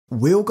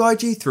We'll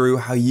guide you through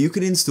how you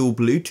can install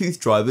Bluetooth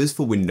drivers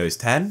for Windows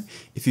 10.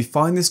 If you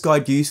find this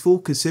guide useful,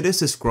 consider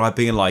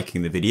subscribing and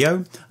liking the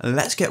video, and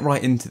let's get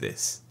right into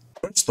this.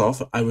 First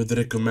off, I would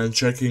recommend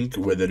checking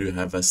whether you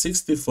have a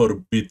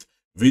 64-bit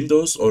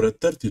Windows or a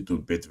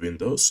 32-bit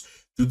Windows.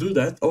 To do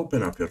that,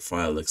 open up your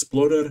File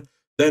Explorer,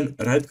 then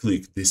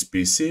right-click this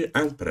PC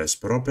and press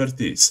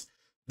Properties.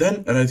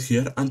 Then right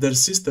here under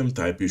System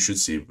Type you should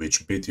see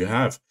which bit you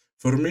have.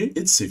 For me,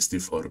 it's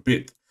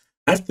 64-bit.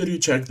 After you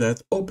check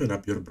that, open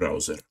up your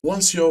browser.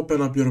 Once you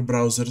open up your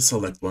browser,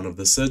 select one of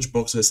the search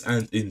boxes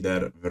and in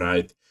there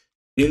write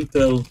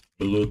Intel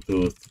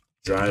Bluetooth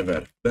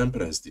driver. Then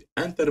press the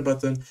Enter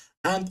button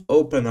and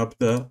open up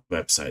the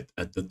website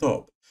at the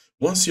top.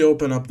 Once you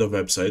open up the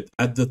website,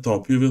 at the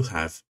top you will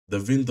have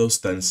the Windows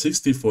 10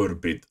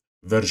 64-bit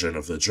version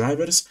of the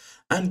drivers,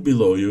 and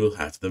below you will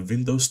have the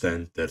Windows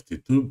 10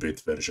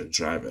 32-bit version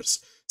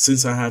drivers.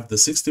 Since I have the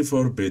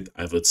 64-bit,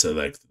 I would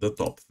select the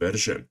top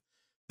version.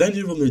 Then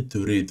you will need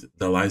to read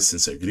the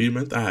license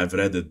agreement. I have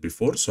read it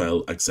before, so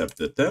I'll accept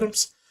the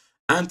terms,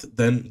 and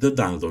then the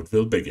download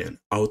will begin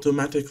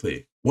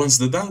automatically. Once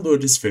the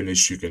download is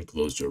finished, you can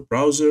close your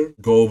browser,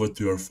 go over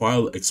to your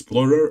File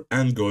Explorer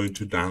and go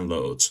into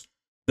Downloads.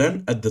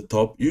 Then at the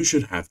top, you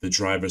should have the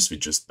drivers we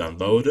just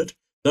downloaded.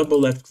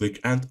 Double left click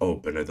and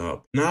open it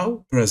up.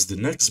 Now press the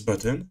next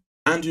button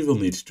and you will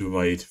need to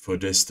wait for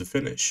this to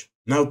finish.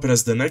 Now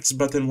press the next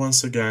button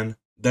once again,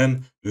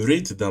 then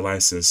read the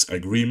license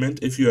agreement.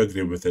 If you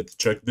agree with it,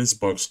 check this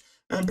box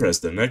and press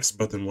the next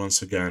button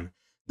once again.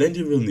 Then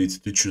you will need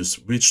to choose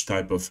which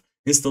type of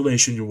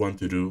installation you want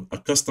to do, a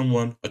custom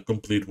one, a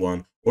complete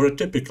one, or a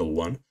typical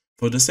one.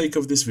 For the sake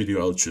of this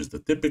video, I'll choose the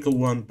typical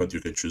one, but you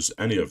can choose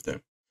any of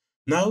them.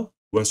 Now,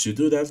 once you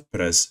do that,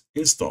 press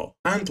install.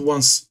 And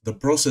once the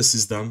process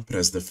is done,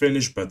 press the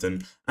finish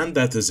button, and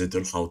that is it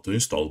on how to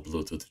install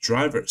Bluetooth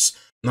drivers.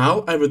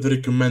 Now, I would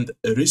recommend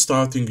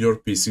restarting your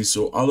PC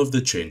so all of the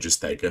changes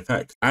take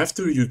effect.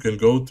 After, you can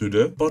go to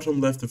the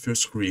bottom left of your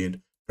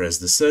screen, press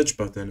the search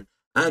button,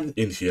 and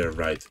in here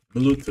write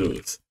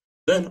Bluetooth.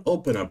 Then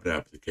open up the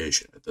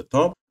application at the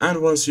top,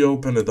 and once you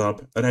open it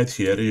up, right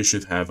here you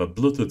should have a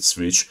Bluetooth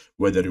switch,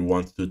 whether you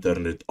want to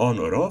turn it on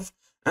or off.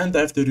 And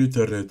after you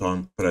turn it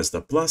on, press the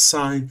plus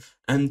sign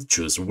and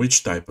choose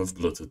which type of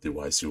Bluetooth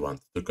device you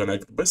want to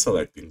connect by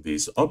selecting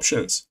these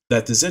options.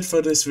 That is it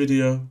for this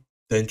video.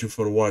 Thank you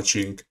for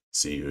watching.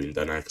 See you in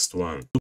the next one.